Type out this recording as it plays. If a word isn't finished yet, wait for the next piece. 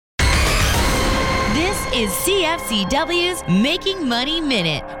is CFCW's Making Money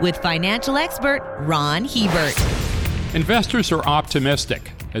Minute with financial expert Ron Hebert. Investors are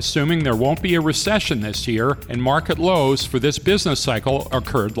optimistic, assuming there won't be a recession this year, and market lows for this business cycle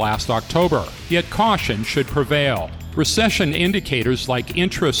occurred last October. Yet caution should prevail. Recession indicators like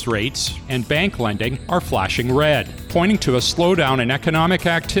interest rates and bank lending are flashing red, pointing to a slowdown in economic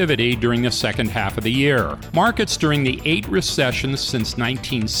activity during the second half of the year. Markets during the 8 recessions since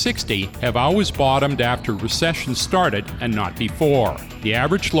 1960 have always bottomed after recession started and not before. The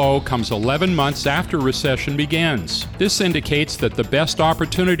average low comes 11 months after recession begins. This indicates that the best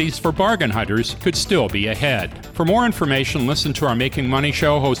opportunities for bargain hunters could still be ahead. For more information, listen to our Making Money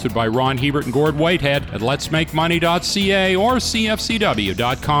show hosted by Ron Hebert and Gord Whitehead at letsmakemoney.ca or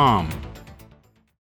cfcw.com.